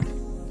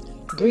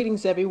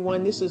Greetings,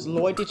 everyone. This is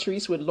Lloyd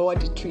Detrice with Lloyd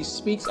Detrice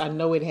Speaks. I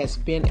know it has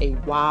been a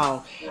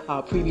while.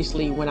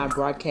 Previously, when I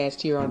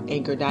broadcast here on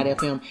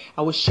Anchor.fm,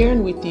 I was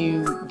sharing with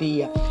you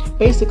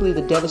basically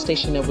the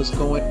devastation that was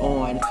going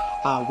on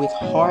with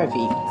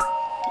Harvey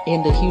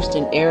in the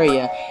Houston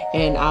area,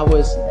 and I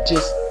was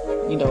just,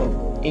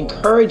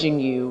 encouraging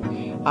you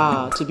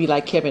to be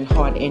like Kevin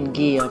Hart and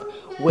give.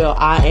 Well,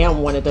 I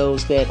am one of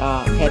those that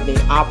had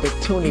the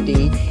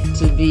opportunity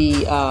to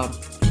be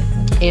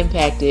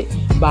impacted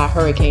by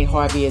Hurricane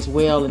Harvey as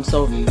well. And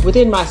so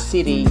within my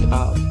city,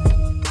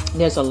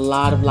 there's a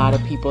lot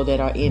of people that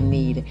are in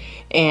need.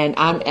 And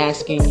I'm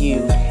asking you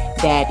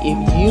that if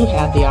you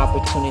have the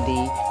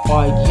opportunity,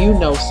 or you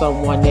know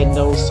someone that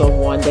knows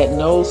someone that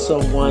knows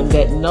someone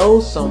that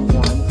knows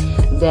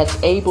someone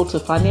that's able to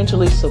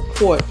financially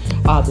support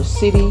the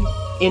city,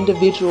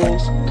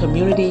 individuals,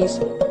 communities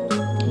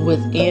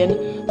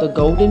within the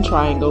Golden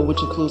Triangle,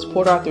 which includes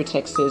Port Arthur,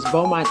 Texas,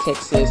 Beaumont,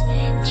 Texas,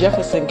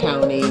 Jefferson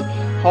County,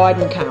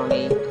 Hardin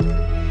County,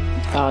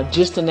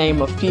 just to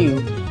name a few,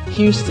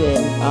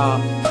 Houston,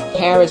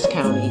 Harris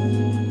County.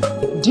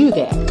 Do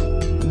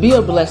that. Be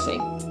a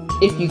blessing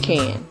if you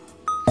can.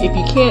 If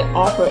you can't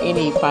offer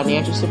any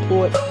financial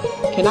support,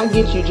 can I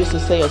get you just to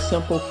say a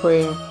simple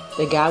prayer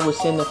that God will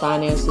send the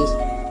finances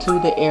to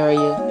the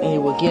area and it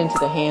will get into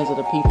the hands of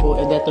the people,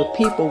 and that the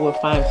people will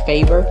find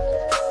favor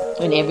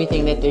in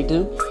everything that they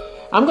do?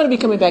 I'm going to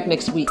be coming back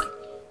next week.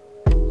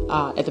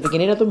 At the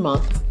beginning of the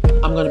month,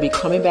 I'm going to be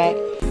coming back,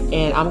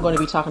 and I'm going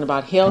to be talking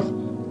about health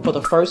for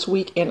the first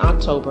week in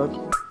October.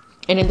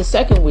 And in the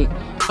second week,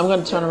 I'm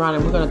going to turn around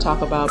and we're going to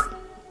talk about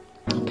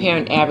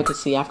parent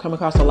advocacy. I've come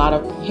across a lot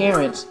of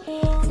parents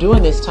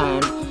during this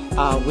time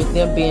with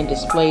them being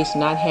displaced,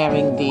 not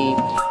having the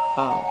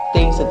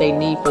things that they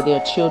need for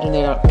their children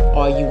that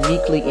are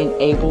uniquely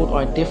enabled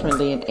or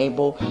differently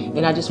enabled.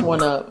 And I just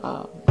want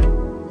to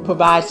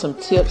provide some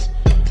tips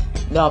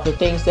of the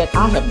things that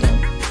I have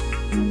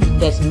done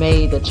that's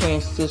made the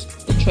transition,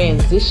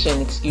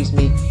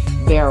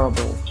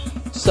 bearable.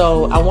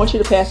 So I want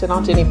you to pass it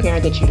on to any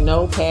parent that you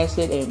know. Pass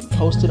it and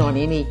post it on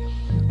any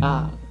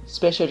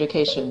special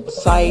education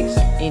sites,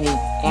 any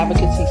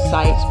advocacy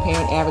sites,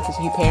 parent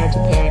advocacy, parent to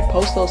parent.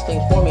 Post those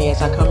things for me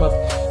as I come up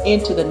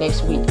into the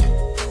next week.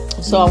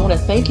 So I want to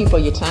thank you for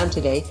your time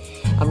today.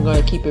 I'm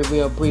going to keep it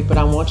real brief, but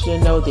I want you to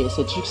know this,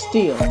 that you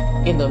still,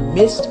 in the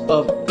midst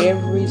of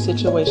every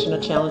situation or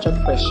challenge or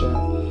pressure,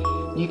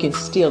 you can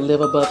still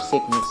live above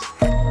sickness,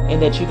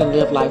 and that you can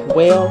live life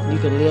well, you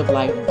can live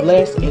life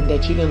blessed, and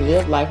that you can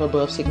live life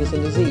above sickness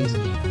and disease.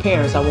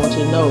 Parents, I want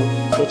you to know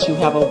that you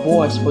have a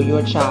voice for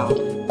your child.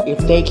 If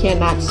they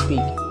cannot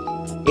speak,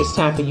 it's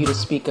time for you to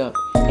speak up.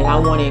 And I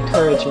want to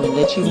encourage you and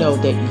let you know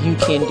that you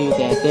can do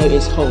that. There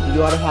is hope.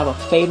 You ought to have a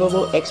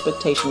favorable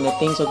expectation that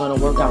things are going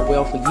to work out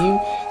well for you.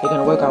 They're going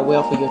to work out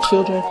well for your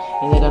children,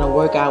 and they're going to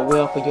work out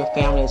well for your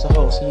family as a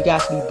whole. So you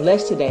guys be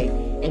blessed today.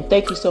 And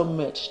thank you so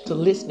much for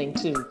listening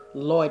to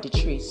Lloyd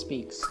Detrice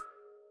Speaks.